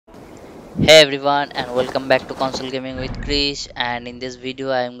Hey everyone, and welcome back to Console Gaming with Krish. And in this video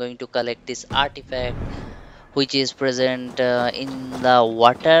I am going to collect this artifact which is present in the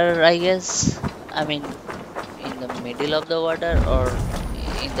water, I guess. I mean, in the middle of the water or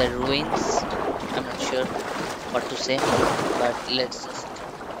in the ruins. I'm not sure what to say, but let's just do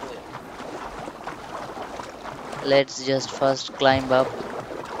it. Let's just first climb up.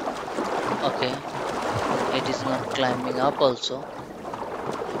 Okay, it is not climbing up also.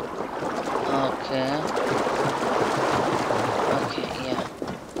 Okay, okay, yeah.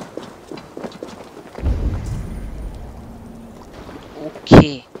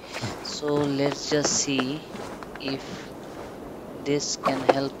 Okay, so let's just see if this can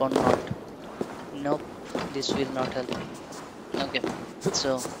help or not. Nope, this will not help me. Okay,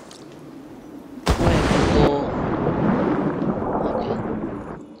 so where to go? Okay,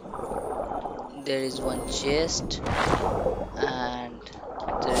 there is one chest and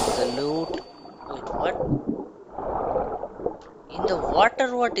there is the loot. Wait, what? In the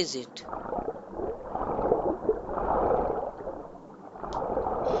water, what is it?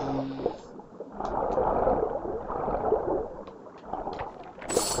 Um,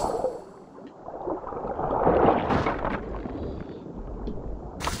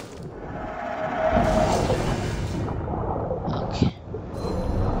 okay,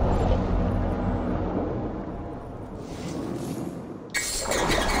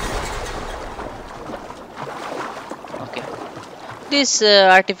 okay. This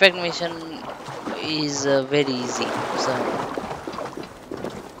artifact mission is very easy. So,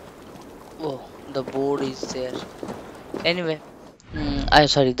 oh, the board is there. Anyway, I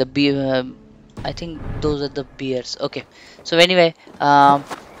sorry, the beer. I think those are the beers. Okay, so anyway,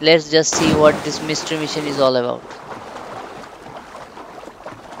 let's just see what this mystery mission is all about,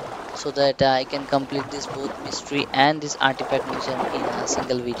 so that I can complete this both mystery and this artifact mission in a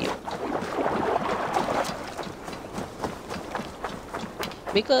single video.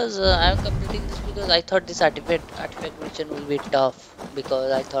 Because I'm completing this because I thought this artifact mission will be tough.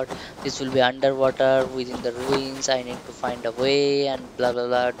 Because I thought this will be underwater within the ruins. I need to find a way and blah blah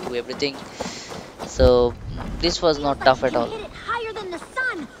blah, do everything. So this was not Like tough at you all. hit it higher than the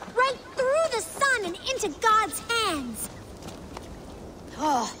sun, right through the sun and into God's hands.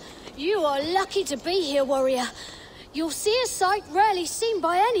 Oh, you are lucky to be here, warrior. You'll see a sight rarely seen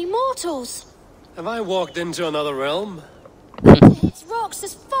by any mortals. Have I walked into another realm? It's rocks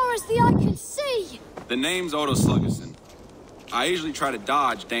as far as the eye can see. The name's Odo Sluggerson. I usually try to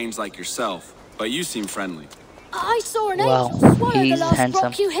dodge dames like yourself, but you seem friendly. I saw an Wow, angel swallow the he's last handsome.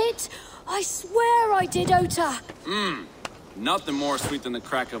 rock you hit. I swear I did, Ota. Nothing more sweet than the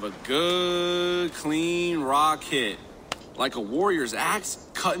crack of a good, clean rock hit. Like a warrior's axe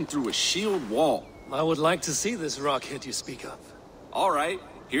cutting through a shield wall. I would like to see this rock hit you speak of. All right,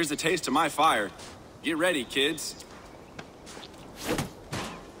 here's a taste of my fire. Get ready, kids.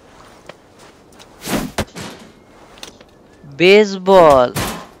 Baseball.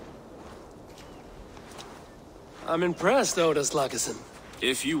 I'm impressed, Otis Lucassen.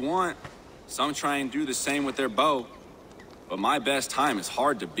 If you want, some try and do the same with their bow. But my best time is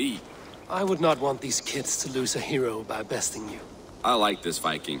hard to beat. I would not want these kids to lose a hero by besting you. I like this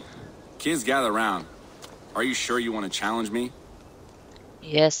Viking. Kids, gather round. Are you sure you want to challenge me?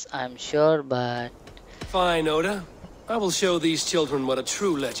 Yes, I'm sure, but Fine, Oda. I will show these children what a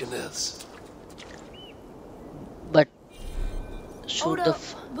true legend is. but shoot the Oda,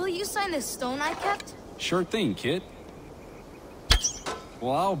 will you sign this stone I kept? Sure thing, kid.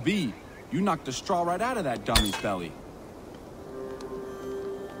 Well, I'll be. You knocked the straw right out of that dummy's belly.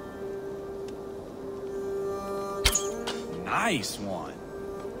 Nice one.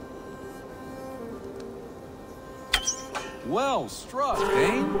 Well struck,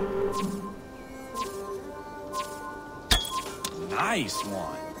 Dane. Nice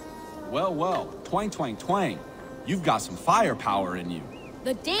one. Well, twang, twang, twang. You've got some firepower in you.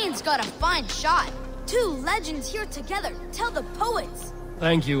 The Dane's got a fine shot. Two legends here together. Tell the poets.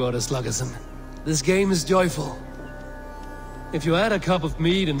 Thank you, Otis Lucassen. This game is joyful. If you add a cup of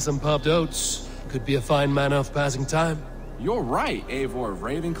mead and some popped oats, it could be a fine manner of passing time. You're right, Eivor of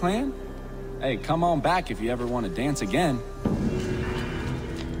Raven Clan. Hey, come on back if you ever want to dance again.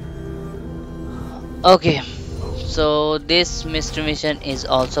 okay. So this mystery mission is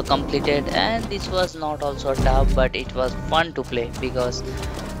also completed, and this was not also tough, but it was fun to play because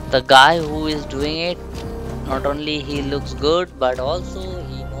the guy who is doing it, not only he looks good, but also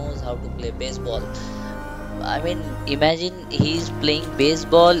he knows how to play baseball. I mean, imagine he's playing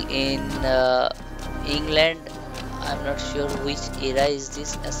baseball in England. I'm not sure which era is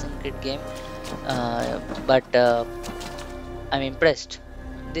this Assassin's Creed game, but I'm impressed.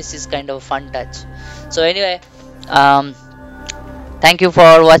 this is kind of a fun touch. So anyway, um thank you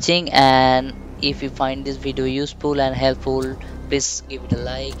for watching, and if you find this video useful and helpful, please give it a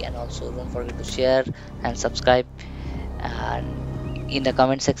like, and also don't forget to share and subscribe. And in the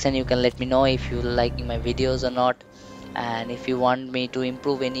comment section you can let me know if you liking my videos or not, and if you want me to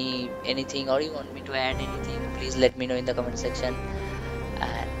improve anything, or you want me to add anything, please let me know in the comment section.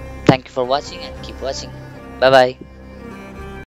 And thank you for watching, and keep watching. Bye bye.